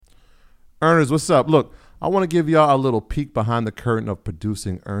Earners, what's up? Look, I want to give y'all a little peek behind the curtain of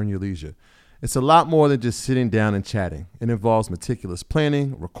producing Earn Your Leisure. It's a lot more than just sitting down and chatting. It involves meticulous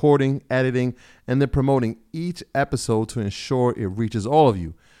planning, recording, editing, and then promoting each episode to ensure it reaches all of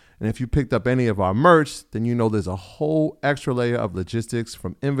you. And if you picked up any of our merch, then you know there's a whole extra layer of logistics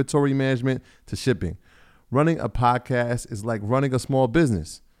from inventory management to shipping. Running a podcast is like running a small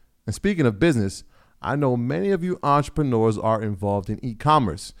business. And speaking of business, I know many of you entrepreneurs are involved in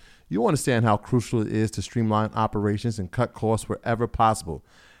e-commerce. You understand how crucial it is to streamline operations and cut costs wherever possible.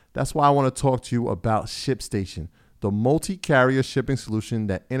 That's why I want to talk to you about ShipStation, the multi-carrier shipping solution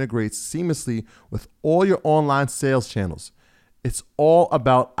that integrates seamlessly with all your online sales channels. It's all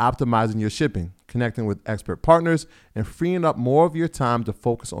about optimizing your shipping, connecting with expert partners, and freeing up more of your time to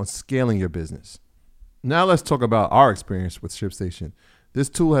focus on scaling your business. Now let's talk about our experience with ShipStation. This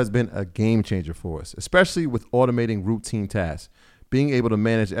tool has been a game changer for us, especially with automating routine tasks. Being able to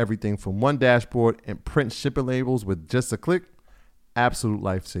manage everything from one dashboard and print shipping labels with just a click, absolute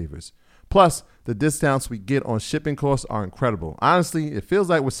lifesavers. Plus, the discounts we get on shipping costs are incredible. Honestly, it feels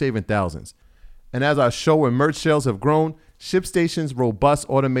like we're saving thousands. And as our show and merch sales have grown, ShipStation's robust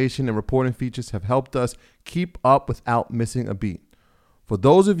automation and reporting features have helped us keep up without missing a beat. For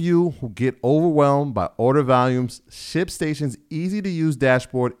those of you who get overwhelmed by order volumes, ShipStation's easy-to-use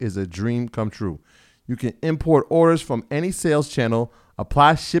dashboard is a dream come true. You can import orders from any sales channel,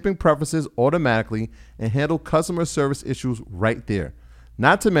 apply shipping preferences automatically, and handle customer service issues right there.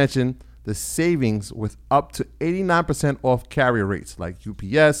 Not to mention the savings with up to 89% off carrier rates like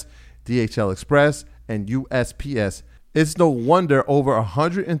UPS, DHL Express, and USPS. It's no wonder over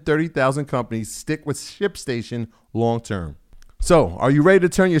 130,000 companies stick with ShipStation long term. So, are you ready to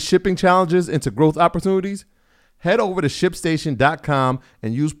turn your shipping challenges into growth opportunities? Head over to ShipStation.com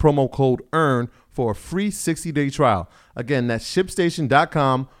and use promo code EARN for a free 60-day trial. Again, that's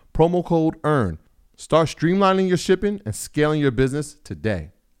ShipStation.com, promo code EARN. Start streamlining your shipping and scaling your business today.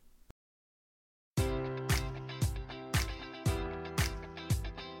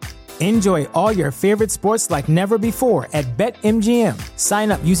 Enjoy all your favorite sports like never before at BetMGM.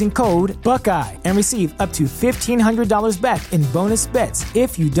 Sign up using code Buckeye and receive up to $1,500 back in bonus bets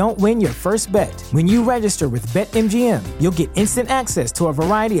if you don't win your first bet. When you register with BetMGM, you'll get instant access to a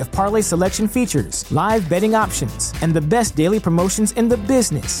variety of parlay selection features, live betting options, and the best daily promotions in the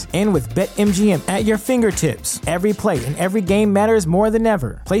business. And with BetMGM at your fingertips, every play and every game matters more than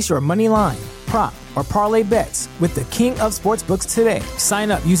ever. Place your money line, prop, or parlay bets with the king of sportsbooks today.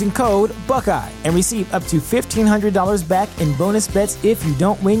 Sign up using code Buckeye and receive up to $1,500 back in bonus bets if you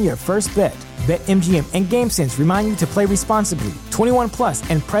don't win your first bet. BetMGM and GameSense remind you to play responsibly. 21 plus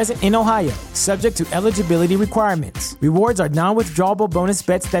and present in Ohio, subject to eligibility requirements. Rewards are non-withdrawable bonus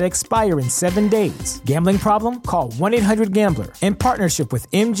bets that expire in 7 days. Gambling problem? Call 1-800-GAMBLER. In partnership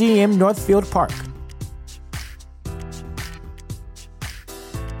with MGM Northfield Park.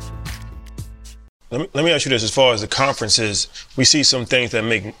 Let me ask you this. As far as the conferences, we see some things that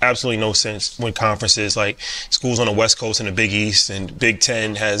make absolutely no sense when conferences, like schools on the West Coast and the Big East, and Big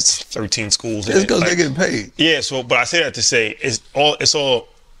Ten has 13 schools. It's because they get paid. Yeah, so, but I say that to say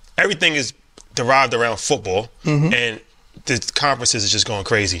everything is derived around football, and the conferences is just going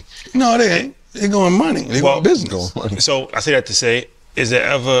crazy. No, they ain't. They're going money. They're going business. So I say that to say, is there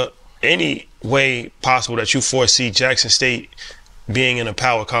ever any way possible that you foresee Jackson State being in a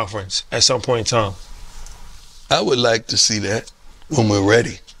power conference at some point in time? I would like to see that when we're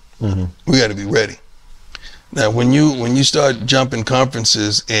ready. We got to be ready. Now, when you start jumping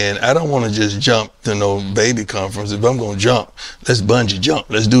conferences, and I don't want to just jump to no baby conference. If I'm going to jump, let's bungee jump.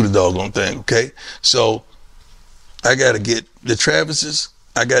 Let's do the doggone thing, okay? So I got to get the Travises.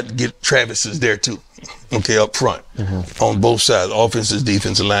 I got to get Travises there too, okay, up front, on both sides, offensive,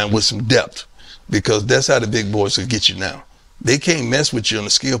 defensive line, with some depth, because that's how the big boys will get you now. They can't mess with you on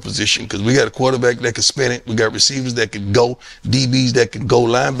the skill position because we got a quarterback that can spin it. We got receivers that can go, DBs that can go,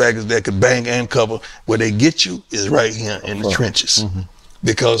 linebackers that can bang and cover. Where they get you is right here in the trenches.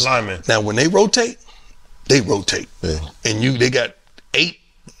 Because now when they rotate. Yeah. And they got 8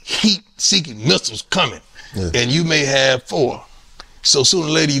 heat-seeking missiles coming, and you may have 4. So sooner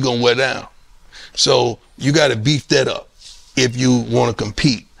or later you're going to wear down. So you got to beef that up if you want to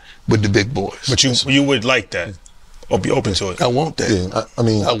compete with the big boys. But you would like that? Or be open to it? I want that. Yeah,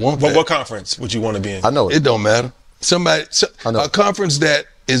 I want that. What conference would you want to be in? I know it don't matter. A conference that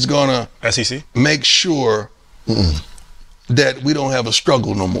is gonna SEC make sure that we don't have a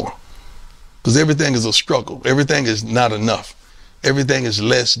struggle no more. Because everything is a struggle. Everything is not enough. Everything is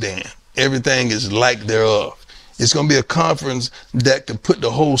less than. Everything is like thereof. It's gonna be a conference that can put the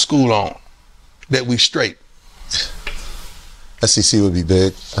whole school on. That we straight. SEC would be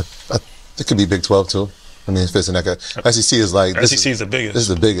big. I It could be Big 12 too. I mean, it fits in that. SEC is like SEC is the biggest. This is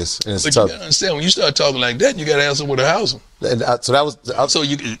the biggest, and it's But tough. you gotta understand, when you start talking like that, you gotta have somewhere to house them. And so that was. So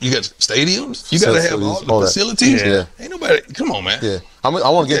you got stadiums. You gotta have all the all that. facilities. Yeah. Ain't nobody. Come on, man. Yeah, I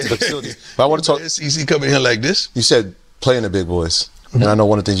want to get to the facilities, but I want to talk. SEC coming here like this. You said playing the big boys, and I know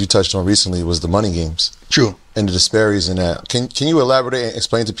one of the things you touched on recently was the money games. True. And the disparities in that. Can you elaborate and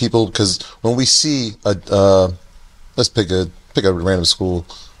explain to people? Because when we see let's pick a random school.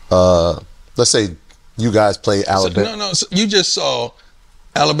 Let's say you guys play Alabama. So you just saw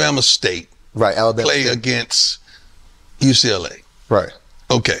Alabama State Right, Alabama play State. against UCLA. Right,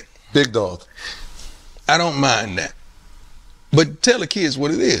 Okay, big dog. I don't mind that, but tell the kids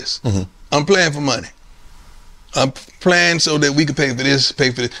what it is. Mm-hmm. I'm playing for money. I'm playing so that we can pay for this,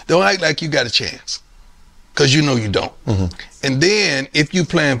 pay for this. Don't act like you got a chance, because you know you don't. Mm-hmm. And then if you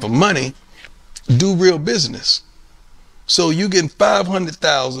playing for money, do real business. So you getting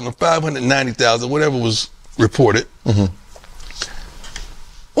 500,000 or 590,000, whatever was reported. Mm-hmm.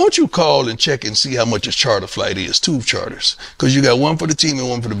 Won't you call and check and see how much a charter flight is? 2 charters, because you got one for the team and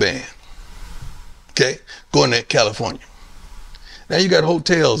one for the band. Okay, going to California. Now you got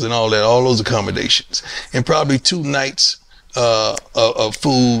hotels and all that, all those accommodations, and probably 2 nights of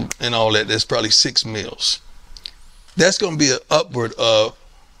food and all that. That's probably 6 meals. That's going to be an upward of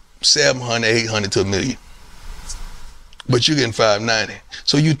 700, 800 to $1 million. But you're getting 590.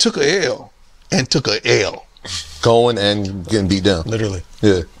 So you took a L and took a L. Going and getting beat down. Literally.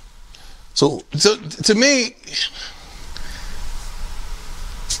 Yeah. So to me,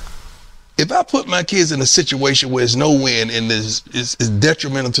 if I put my kids in a situation where it's no win and is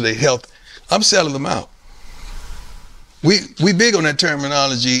detrimental to their health, I'm selling them out. We big on that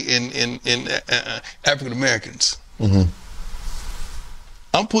terminology in African Americans. Mm-hmm.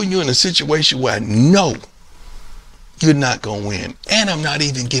 I'm putting you in a situation where I know you're not gonna win, and I'm not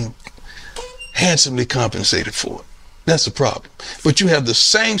even getting handsomely compensated for it. That's the problem. But you have the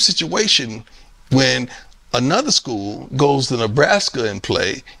same situation when another school goes to Nebraska and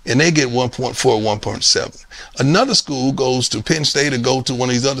play, and they get 1.4, 1.7. Another school goes to Penn State or go to one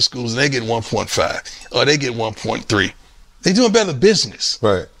of these other schools, and they get 1.5, or they get 1.3. They're doing better business.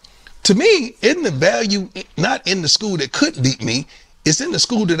 right. To me, isn't the value not in the school that could beat me, it's in the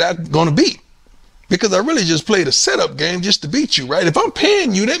school that I'm gonna beat. Because I really just played a setup game just to beat you, right? If I'm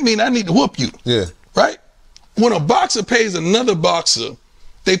paying you, that means I need to whoop you. Yeah. Right? When a boxer pays another boxer,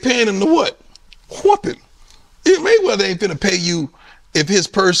 they paying him to what? Whoop him. Mayweather ain't finna pay you if his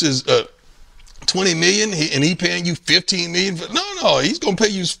purse is 20 million and he paying you 15 million. No, he's gonna pay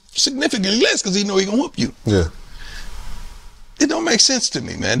you significantly less because he know he gonna whoop you. Yeah. It don't make sense to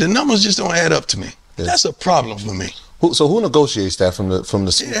me, man. The numbers just don't add up to me. Yeah. That's a problem for me. So who negotiates that from the?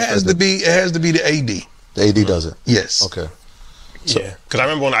 It has to be the AD. The AD does it. Yes. Okay. Yeah, because I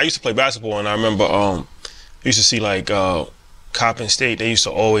remember when I used to play basketball, and I remember used to see like Coppin State. They used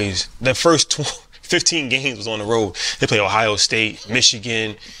to always the first 15 games was on the road. They play Ohio State,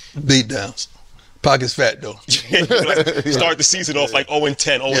 Michigan. Beat downs. Pockets fat though. Like, start the season off like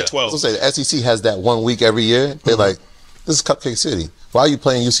 0-10, 0-12. So say the SEC has that 1 week every year. They're like, this is Cupcake City. Why are you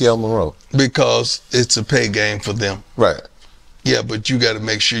playing UCL Monroe? Because it's a pay game for them. Right. Yeah, but you got to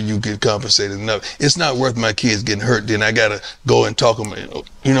make sure you get compensated enough. It's not worth my kids getting hurt. Then I got to go and talk them.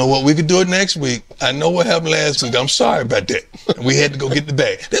 You know what? We could do it next week. I know what happened last week. I'm sorry about that. We had to go get the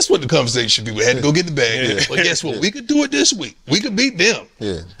bag. That's what the conversation should be. We had to go get the bag. Yeah. But guess what? We could do it this week. We could beat them.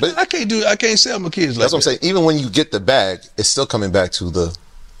 Yeah. But I can't sell my kids like that's what I'm saying. Even when you get the bag, it's still coming back to the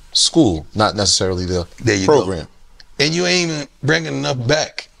school, not necessarily the There you program. go. And you ain't even bringing enough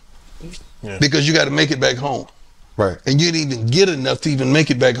back because you got to make it back home. Right. And you didn't even get enough to even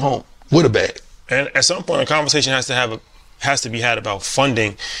make it back home with a bag. And at some point, a conversation has to be had about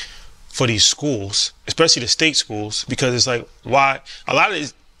funding for these schools, especially the state schools, because it's like why a lot of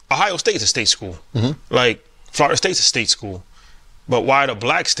these, Ohio State is a state school, like Florida State's a state school, but why the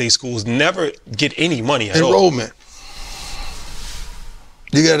black state schools never get any money at all? Enrollment.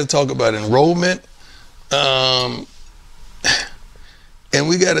 You got to talk about enrollment, and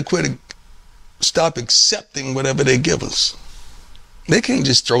we got to stop accepting whatever they give us. They can't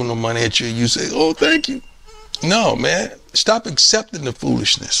just throw no money at you and you say, oh, thank you. No, man. Stop accepting the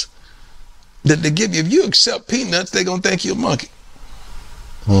foolishness that they give you. If you accept peanuts, they're going to think you're a monkey.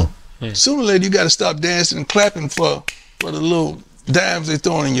 Sooner or later, you got to stop dancing and clapping for the little dimes they're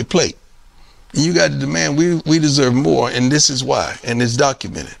throwing in your plate. And you got to demand we deserve more, and this is why, and it's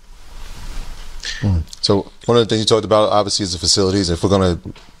documented. So one of the things you talked about, obviously, is the facilities. If we're going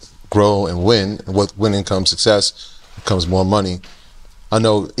to grow and win, and with winning comes success, comes more money. I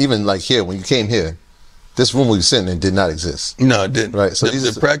know even like here, when you came here, This room we were sitting in did not exist. No, it didn't. Right. So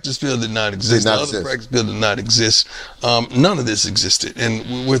the practice field did not exist. The other practice field did not exist. None of this existed.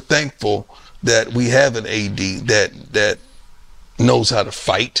 And we're thankful that we have an AD that knows how to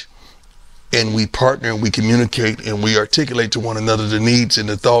fight. And we partner and we communicate and we articulate to one another the needs and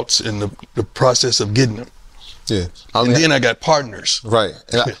the thoughts and the process of getting them. Yeah. And then I got partners. Right.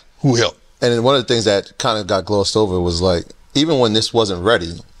 Who help. And then one of the things that kind of got glossed over was like, even when this wasn't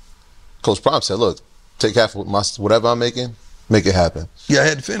ready, Coach Prime said, look, take half of whatever I'm making, make it happen. Yeah, I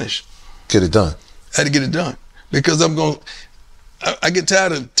had to finish. Get it done. I had to get it done. Because I get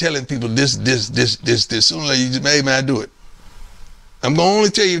tired of telling people this. Sooner or later, you just, hey man, I do it. I'm going to only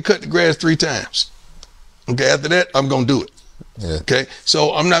tell you to cut the grass 3 times. Okay, after that, I'm going to do it. Yeah. Okay,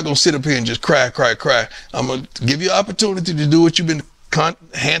 so I'm not going to sit up here and just cry. I'm going to give you an opportunity to do what you've been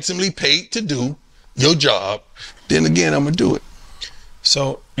handsomely paid to do, your job. Then again, I'm going to do it.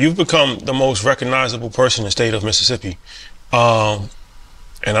 So you've become the most recognizable person in the state of Mississippi. And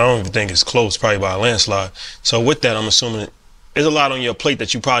I don't even think it's close, probably by a landslide. So with that, I'm assuming there's a lot on your plate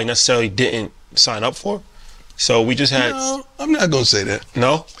that you probably necessarily didn't sign up for. So we just had... No, I'm not going to say that.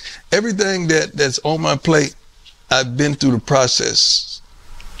 No? Everything that's on my plate, I've been through the process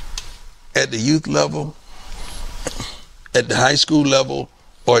at the youth level, at the high school level,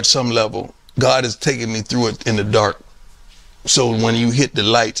 or at some level. God has taken me through it in the dark. So when you hit the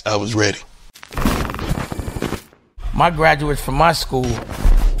lights, I was ready. My graduates from my school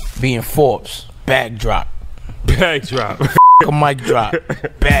being Forbes, bag drop. Bag drop. A mic drop,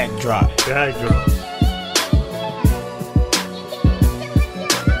 bag drop. Bag drop.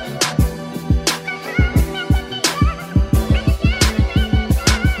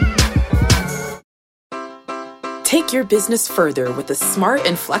 Take your business further with the smart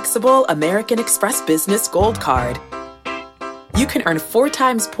and flexible American Express Business Gold Card. You can earn 4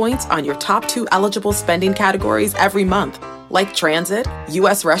 times points on your top 2 eligible spending categories every month, like transit,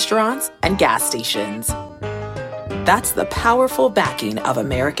 U.S. restaurants, and gas stations. That's the powerful backing of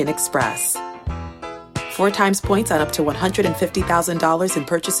American Express. 4 times points on up to $150,000 in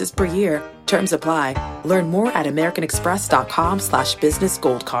purchases per year. Terms apply. Learn more at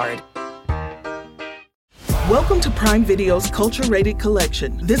americanexpress.com/businessgoldcard. Welcome to Prime Video's Culture-Rated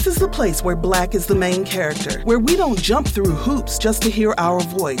Collection. This is the place where Black is the main character, where we don't jump through hoops just to hear our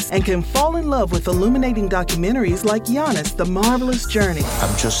voice and can fall in love with illuminating documentaries like Giannis, The Marvelous Journey.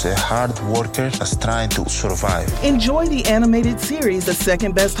 I'm just a hard worker that's trying to survive. Enjoy the animated series, The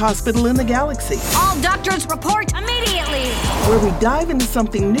Second Best Hospital in the Galaxy. All doctors report immediately! Where we dive into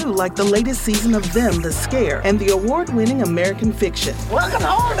something new like the latest season of Them, The Scare, and the award-winning American Fiction. Welcome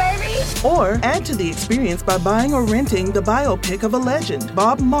home, baby! Or add to the experience by buying or renting the biopic of a legend,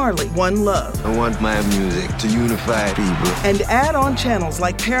 Bob Marley, One Love. I want my music to unify people. And add on channels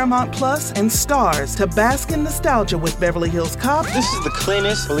like Paramount Plus and Stars to bask in nostalgia with Beverly Hills Cop. This is the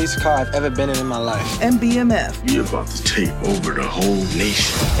cleanest police car I've ever been in my life. And BMF. You're about to take over the whole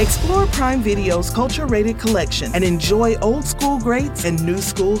nation. Explore Prime Video's Culture-Rated Collection and enjoy old school greats and new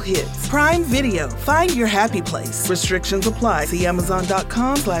school hits. Prime Video. Find your happy place. Restrictions apply. See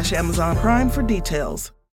Amazon.com/Amazon Prime for details.